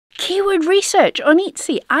Keyword research on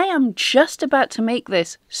Etsy. I am just about to make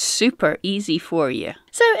this super easy for you.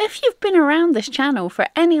 So if you've been around this channel for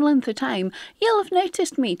any length of time, you'll have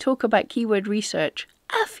noticed me talk about keyword research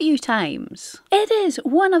a few times. It is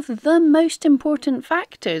one of the most important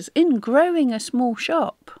factors in growing a small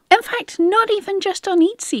shop. In fact, not even just on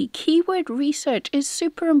Etsy, keyword research is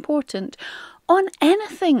super important on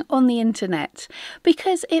anything on the internet,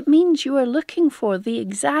 because it means you are looking for the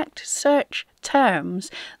exact search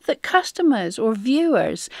terms that customers or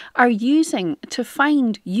viewers are using to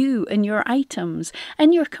find you and your items,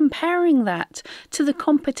 and you're comparing that to the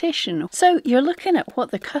competition. So you're looking at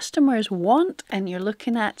what the customers want, and you're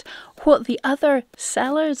looking at what the other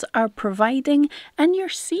sellers are providing, and you're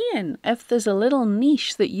seeing if there's a little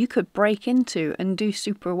niche that you could break into and do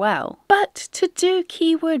super well. But to do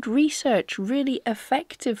keyword research really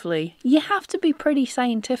effectively, you have to be pretty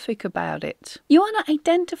scientific about it. You want to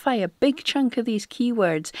identify a big chunk of these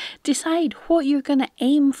keywords, decide what you're going to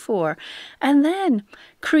aim for, and then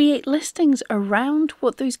create listings around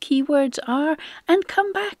what those keywords are, and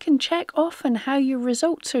come back and check often how your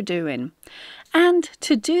results are doing. And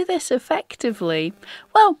to do this effectively,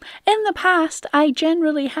 well, in the past I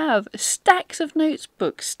generally have stacks of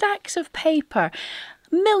notebooks, stacks of paper,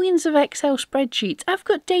 millions of Excel spreadsheets. I've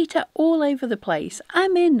got data all over the place.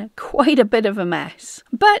 I'm in quite a bit of a mess.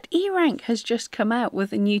 But eRank has just come out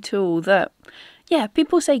with a new tool that, yeah,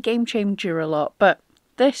 people say game changer a lot, but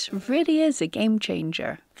this really is a game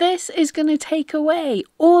changer. This is going to take away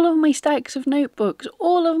all of my stacks of notebooks,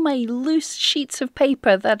 all of my loose sheets of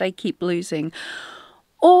paper that I keep losing,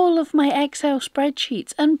 all of my Excel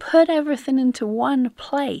spreadsheets, and put everything into one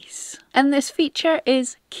place. And this feature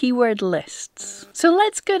is keyword lists. So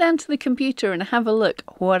let's go down to the computer and have a look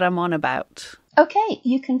what I'm on about. Okay,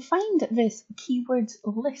 you can find this keywords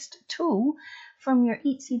list tool from your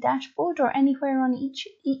Etsy dashboard or anywhere on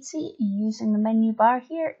Etsy using the menu bar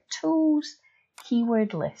here, Tools,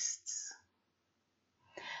 Keyword Lists.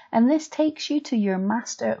 And this takes you to your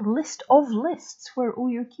master list of lists where all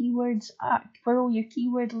your keywords are, where all your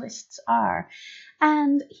keyword lists are.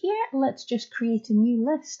 And here, let's just create a new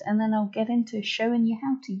list, and then I'll get into showing you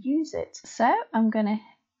how to use it. So I'm gonna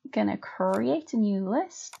create a new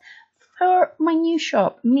list for my new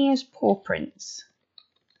shop, Mia's Paw Prints.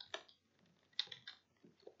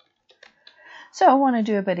 So I want to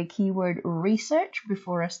do a bit of keyword research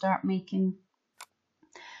before I start making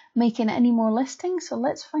any more listings. So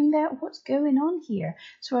let's find out what's going on here.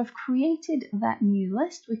 So I've created that new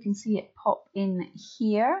list. We can see it pop in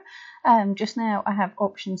here. Just now I have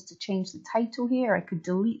options to change the title here. I could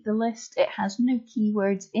delete the list. It has no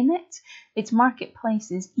keywords in it. Its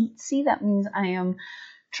marketplace is Etsy. That means I am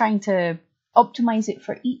trying to optimize it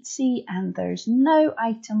for Etsy, and there's no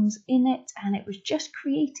items in it, and it was just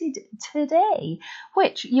created today,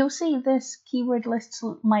 which you'll see this keyword list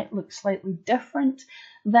might look slightly different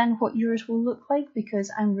than what yours will look like,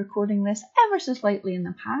 because I'm recording this ever so slightly in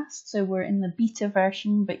the past, so we're in the beta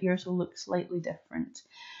version, but yours will look slightly different.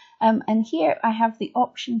 And here I have the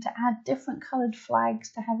option to add different coloured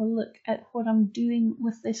flags to have a look at what I'm doing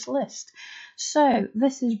with this list. So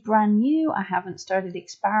this is brand new. I haven't started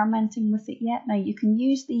experimenting with it yet. Now you can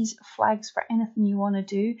use these flags for anything you want to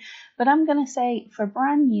do, but I'm going to say for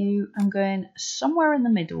brand new, I'm going somewhere in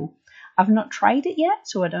the middle. I've not tried it yet,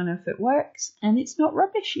 so I don't know if it works, and it's not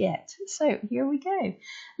rubbish yet. So here we go.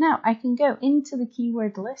 Now I can go into the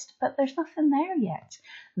keyword list, but there's nothing there yet.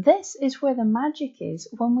 This is where the magic is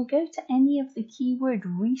when we go to any of the keyword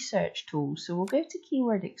research tools. So we'll go to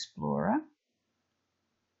Keyword Explorer.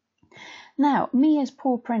 Now, Mia's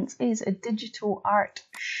Paw Prints is a digital art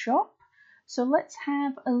shop. So let's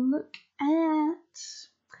have a look at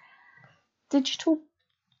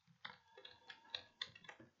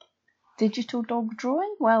digital dog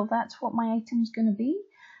drawing. Well, that's what my item's going to be.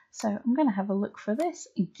 So I'm going to have a look for this,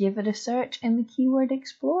 give it a search in the Keyword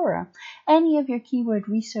Explorer. Any of your keyword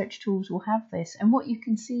research tools will have this, and what you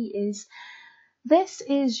can see is this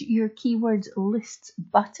is your keywords lists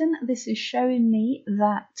button. This is showing me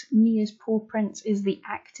that Mia's Paw Prints is the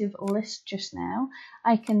active list just now.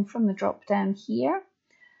 I can, from the drop down here,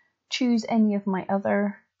 choose any of my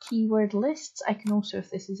other keyword lists. I can also, if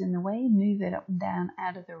this is in the way, move it up and down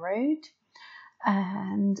out of the road.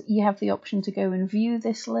 And you have the option to go and view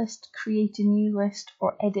this list, create a new list,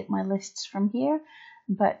 or edit my lists from here.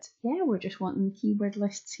 But yeah, we're just wanting keyword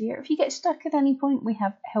lists here. If you get stuck at any point, we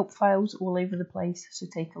have help files all over the place, so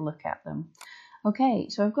take a look at them. Okay,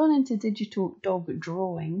 so I've gone into digital dog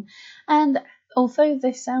drawing, and although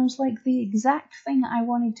this sounds like the exact thing I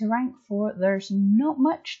wanted to rank for, there's not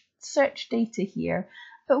much search data here.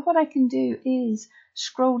 But what I can do is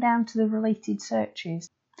scroll down to the related searches.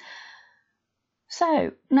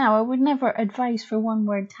 So now I would never advise for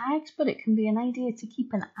one-word tags, but it can be an idea to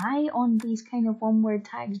keep an eye on these kind of one-word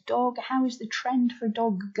tags. Dog, how is the trend for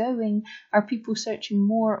dog going? Are people searching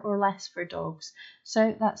more or less for dogs?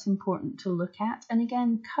 So that's important to look at. And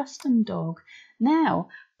again, custom dog. Now,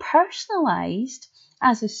 personalized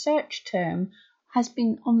as a search term has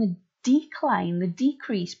been on the decline, the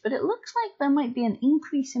decrease, but it looks like there might be an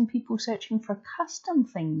increase in people searching for custom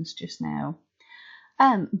things just now.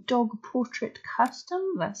 Dog portrait custom,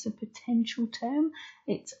 that's a potential term.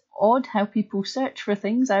 It's odd how people search for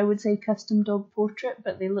things. I would say custom dog portrait,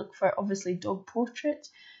 but they look for obviously dog portrait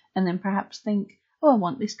and then perhaps think, oh, I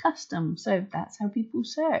want this custom. So that's how people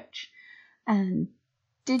search. And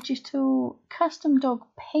digital custom dog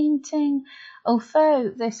painting,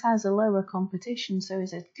 although this has a lower competition, so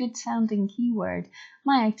is a good sounding keyword.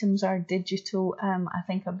 My items are digital. I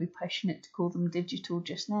think I'll be pushing it to call them digital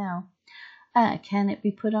just now. Can it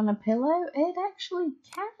be put on a pillow? It actually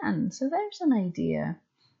can, so there's an idea.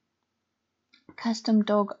 Custom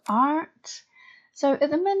dog art. So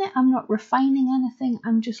at the minute I'm not refining anything,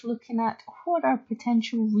 I'm just looking at what are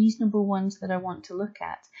potential reasonable ones that I want to look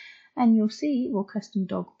at. And you'll see, well, custom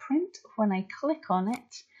dog print, when I click on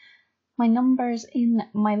it, my numbers in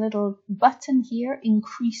my little button here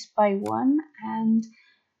increase by 1 and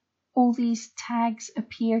all these tags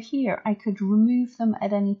appear here. I could remove them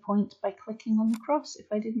at any point by clicking on the cross if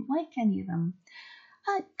I didn't like any of them.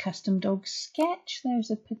 Custom dog sketch,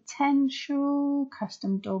 there's a potential.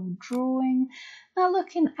 Custom dog drawing. Now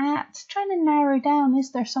looking at, trying to narrow down,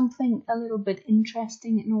 is there something a little bit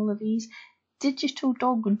interesting in all of these? Digital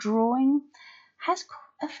dog drawing has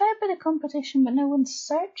a fair bit of competition, but no one's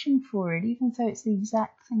searching for it, even though it's the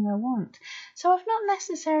exact thing I want. So I've not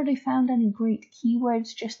necessarily found any great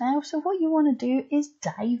keywords just now, so what you want to do is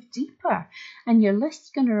dive deeper, and your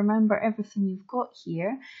list's going to remember everything you've got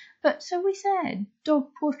here. But so we said dog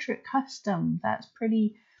portrait custom, that's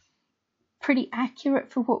pretty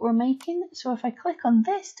accurate for what we're making. So if I click on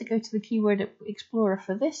this to go to the keyword explorer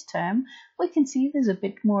for this term, we can see there's a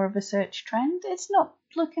bit more of a search trend. It's not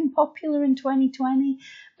looking popular in 2020,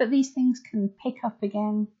 but these things can pick up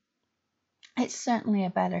again. It's certainly a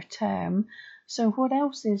better term. So what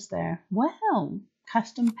else is there? Well,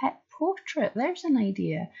 custom pet portrait, there's an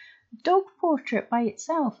idea. Dog portrait by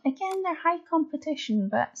itself, again, they're high competition,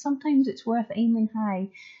 but sometimes it's worth aiming high.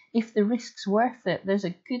 If the risk's worth it, there's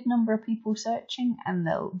a good number of people searching, and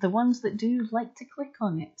the ones that do like to click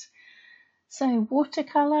on it. So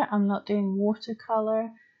watercolor, I'm not doing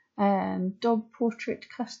watercolor. Dog portrait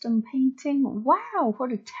custom painting. Wow,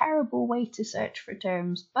 what a terrible way to search for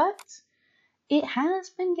terms, but it has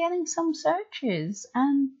been getting some searches,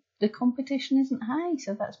 and the competition isn't high,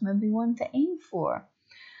 so that's maybe one to aim for.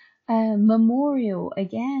 Memorial,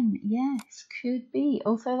 again, yes, could be.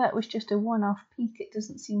 Although that was just a one-off peak, it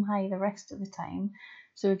doesn't seem high the rest of the time.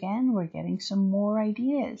 So again, we're getting some more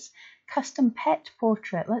ideas. Custom pet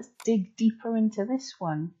portrait, let's dig deeper into this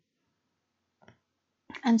one.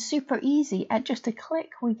 And super easy, at just a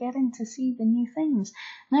click we get in to see the new things.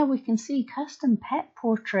 Now we can see custom pet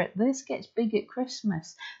portrait, this gets big at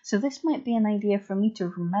Christmas. So this might be an idea for me to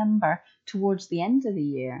remember towards the end of the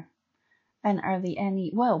year. And are there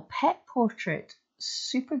any, well, pet portrait,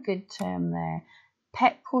 super good term there.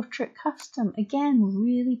 Pet portrait custom, again,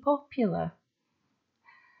 really popular.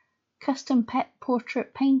 Custom pet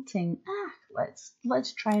portrait painting,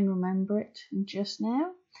 let's try and remember it just now.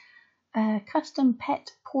 Custom pet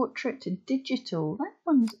portrait digital, that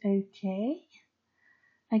one's okay.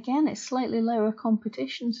 Again, it's slightly lower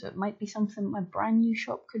competition, so it might be something my brand new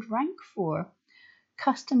shop could rank for.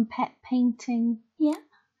 Custom pet painting, yeah.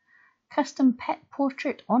 Custom pet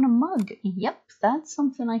portrait on a mug. Yep, that's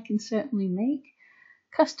something I can certainly make.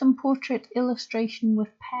 Custom portrait illustration with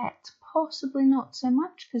pet. Possibly not so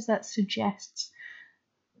much, because that suggests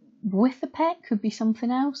with a pet could be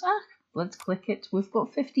something else. Let's click it. We've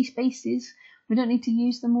got 50 spaces. We don't need to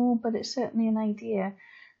use them all, but it's certainly an idea.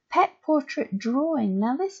 Pet portrait drawing.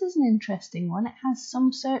 Now this is an interesting one. It has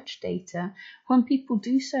some search data. When people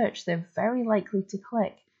do search, they're very likely to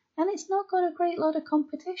click. And it's not got a great lot of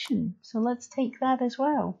competition, so let's take that as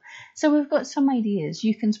well. So we've got some ideas.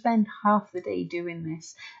 You can spend half the day doing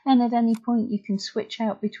this, and at any point you can switch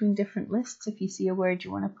out between different lists if you see a word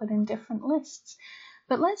you want to put in different lists.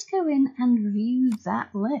 But let's go in and view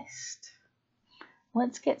that list.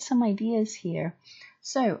 Let's get some ideas here.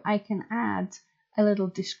 So I can add a little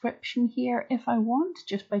description here if I want,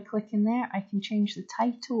 just by clicking there. I can change the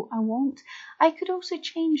title I want. I could also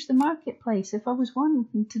change the marketplace. If I was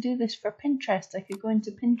wanting to do this for Pinterest, I could go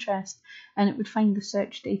into Pinterest and it would find the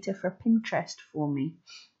search data for Pinterest for me.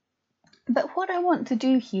 But what I want to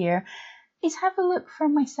do here is have a look for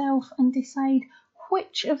myself and decide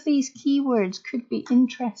which of these keywords could be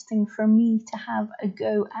interesting for me to have a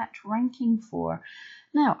go at ranking for.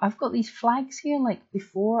 Now, I've got these flags here, like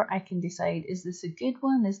before. I can decide, is this a good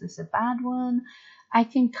one? Is this a bad one? I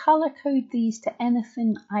can color code these to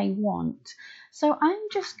anything I want. So I'm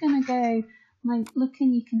just going to go, like,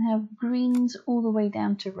 looking, you can have greens all the way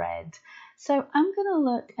down to red. So I'm going to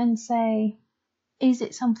look and say, is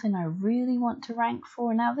it something I really want to rank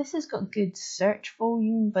for? Now, this has got good search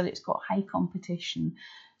volume, but it's got high competition.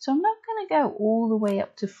 So I'm not going to go all the way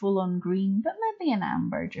up to full on green, but maybe an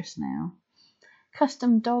amber just now.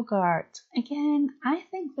 Custom dog art. Again, I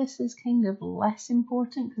think this is kind of less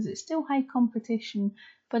important because it's still high competition,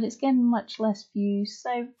 but it's getting much less views.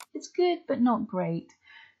 So it's good, but not great.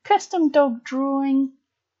 Custom dog drawing.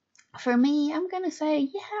 For me, I'm going to say,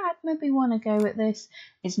 yeah, I'd maybe want to go at this.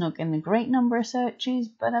 It's not getting a great number of searches,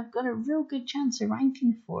 but I've got a real good chance of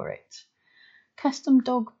ranking for it. Custom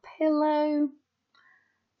dog pillow.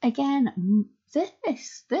 Again,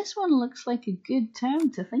 this one looks like a good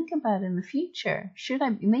term to think about in the future. Should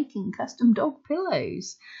I be making custom dog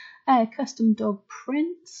pillows? Custom dog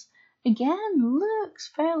prints. Again, looks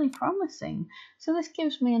fairly promising. So this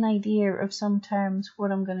gives me an idea of some terms, what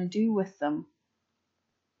I'm going to do with them.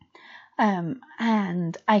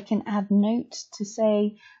 And I can add notes to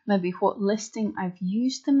say maybe what listing I've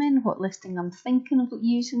used them in, what listing I'm thinking of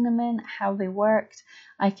using them in, how they worked.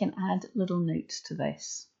 I can add little notes to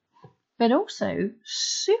this. But also,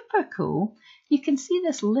 super cool, you can see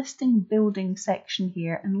this listing building section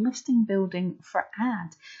here and listing building for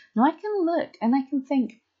ad. Now I can look and I can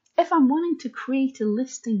think, if I'm wanting to create a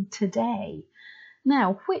listing today,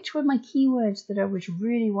 now, which were my keywords that I was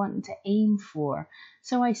really wanting to aim for?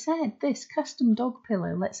 So I said this custom dog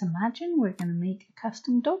pillow. Let's imagine we're going to make a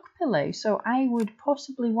custom dog pillow. So I would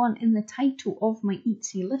possibly want in the title of my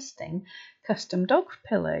Etsy listing, custom dog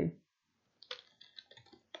pillow.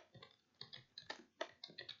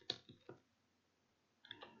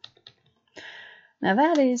 Now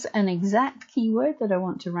that is an exact keyword that I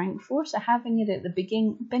want to rank for. So having it at the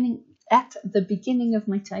beginning of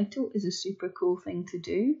my title is a super cool thing to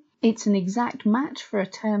do. It's an exact match for a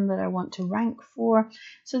term that I want to rank for,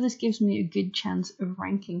 so this gives me a good chance of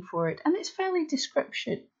ranking for it. And it's fairly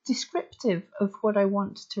descriptive of what I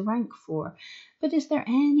want to rank for. But is there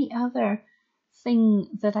any other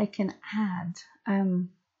thing that I can add?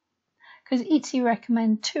 Because Etsy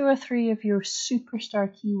recommend 2 or 3 of your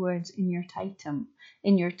superstar keywords in your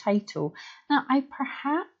title. Now, I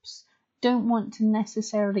perhaps don't want to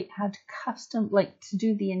necessarily add custom, like to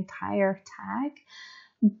do the entire tag,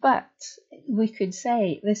 but we could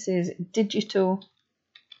say this is digital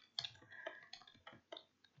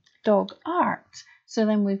dog art. So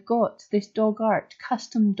then we've got this dog art,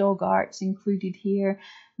 custom dog arts included here,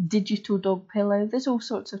 digital dog pillow. There's all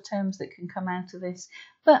sorts of terms that can come out of this,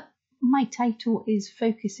 but my title is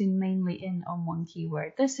focusing mainly in on one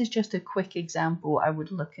keyword. This is just a quick example. I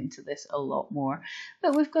would look into this a lot more,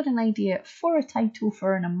 but we've got an idea for a title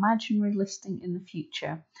for an imaginary listing in the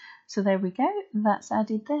future. So there we go, that's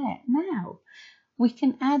added there. Now we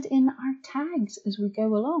can add in our tags as we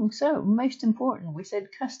go along. So most important, we said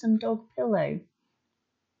custom dog pillow.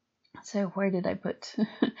 So where did I put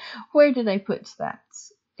that?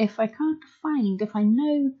 If I can't find, if I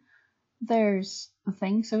know there's a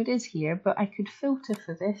thing, so it is here, but I could filter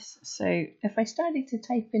for this. So if I started to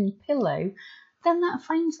type in pillow, then that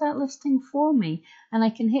finds that listing for me, and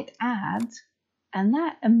I can hit add, and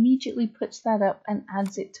that immediately puts that up and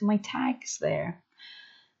adds it to my tags there.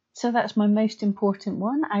 So that's my most important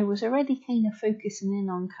one. I was already kind of focusing in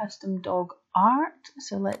on custom dog art,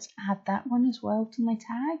 so let's add that one as well to my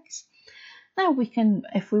tags. Now we can,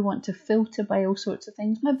 if we want to filter by all sorts of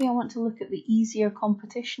things, maybe I want to look at the easier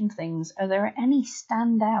competition things. Are there any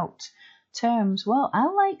standout terms? Well, I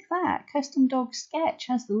like that. Custom dog sketch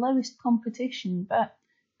has the lowest competition, but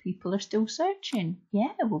people are still searching.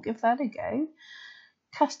 Yeah, we'll give that a go.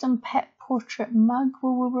 Custom pet portrait mug.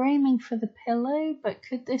 Well, we were aiming for the pillow, but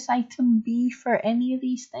could this item be for any of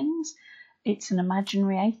these things? It's an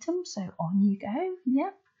imaginary item, so on you go.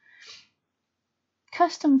 Yep.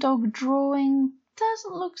 Custom dog drawing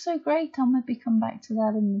doesn't look so great. I'll maybe come back to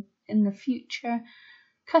that in the future.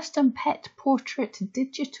 Custom pet portrait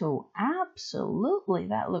digital. Absolutely,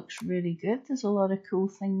 that looks really good. There's a lot of cool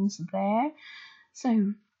things there.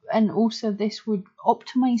 So, and also this would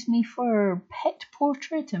optimize me for pet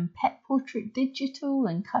portrait and pet portrait digital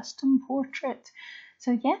and custom portrait.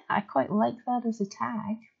 So yeah, I quite like that as a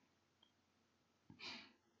tag.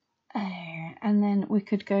 And then we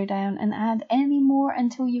could go down and add any more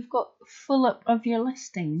until you've got full up of your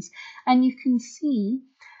listings. And you can see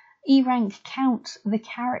eRank counts the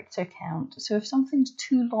character count. So if something's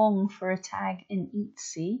too long for a tag in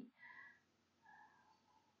Etsy,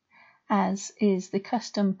 as is the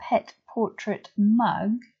custom pet portrait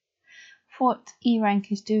mug, what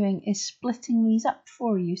eRank is doing is splitting these up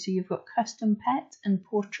for you. So you've got custom pet and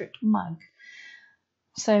portrait mug.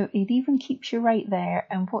 So it even keeps you right there.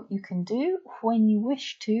 And what you can do when you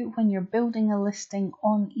wish to, when you're building a listing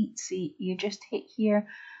on Etsy, you just hit here,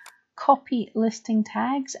 copy listing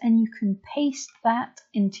tags, and you can paste that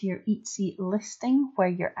into your Etsy listing where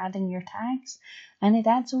you're adding your tags, and it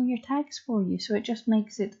adds all your tags for you. So it just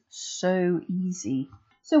makes it so easy.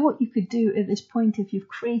 So what you could do at this point, if you've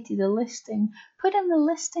created a listing, put in the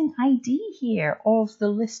listing ID here of the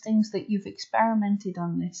listings that you've experimented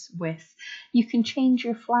on this with. You can change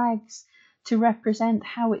your flags to represent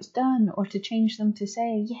how it's done, or to change them to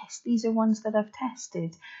say, yes, these are ones that I've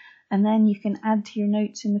tested. And then you can add to your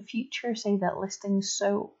notes in the future, say that listing's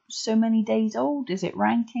so many days old, is it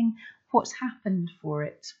ranking, what's happened for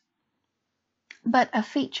it. But a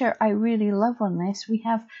feature I really love on this, we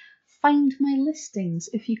have Find My Listings.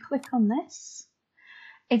 If you click on this,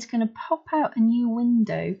 it's going to pop out a new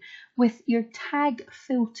window with your tag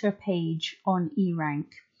filter page on eRank.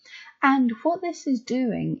 And what this is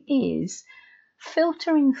doing is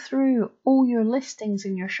filtering through all your listings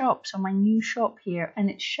in your shop. So my new shop here, and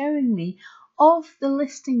it's showing me of the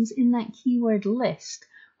listings in that keyword list,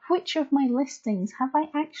 which of my listings have I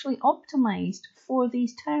actually optimized for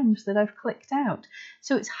these terms that I've clicked out.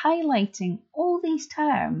 So it's highlighting all these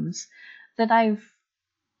terms that I've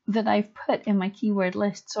put in my keyword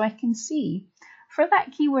list. So I can see for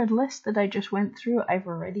that keyword list that I just went through, I've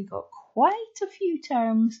already got quite a few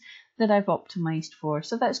terms that I've optimized for.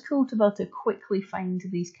 So that's cool to be able to quickly find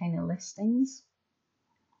these kind of listings.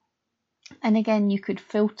 And again, you could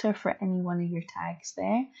filter for any one of your tags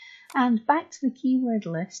there. And back to the keyword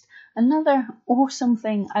list, another awesome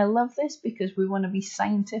thing, I love this because we want to be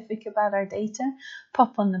scientific about our data,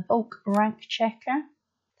 pop on the bulk rank checker.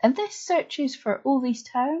 And this searches for all these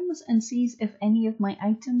terms and sees if any of my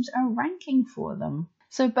items are ranking for them.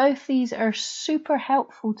 So both these are super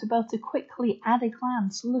helpful to be able to quickly at a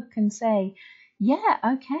glance look and say, yeah,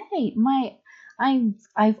 okay,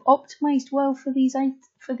 I've optimized well for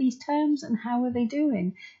these terms, and how are they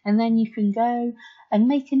doing? And then you can go and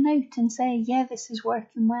make a note and say, yeah, this is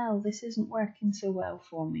working well, this isn't working so well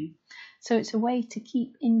for me. So it's a way to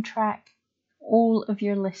keep in track all of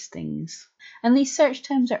your listings. And these search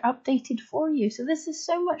terms are updated for you. So this is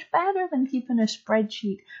so much better than keeping a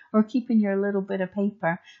spreadsheet or keeping your little bit of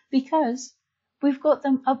paper, because we've got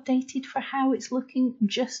them updated for how it's looking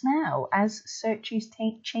just now as searches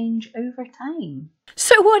change over time.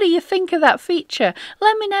 So what do you think of that feature?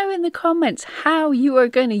 Let me know in the comments how you are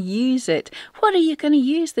going to use it. What are you going to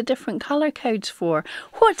use the different color codes for?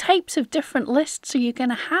 What types of different lists are you going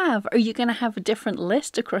to have? Are you going to have a different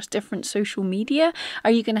list across different social media?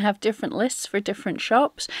 Are you going to have different lists for different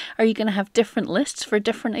shops? Are you going to have different lists for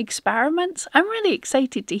different experiments? I'm really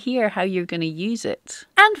excited to hear how you're going to use it.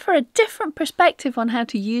 And for a different perspective on how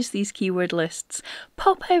to use these keyword lists,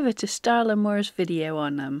 pop over to Starla Moore's video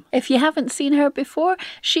on them. If you haven't seen her before,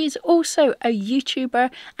 she's also a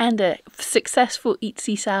YouTuber and a successful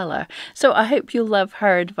Etsy seller, so I hope you'll love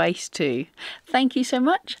her advice too. Thank you so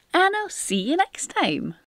much, and I'll see you next time.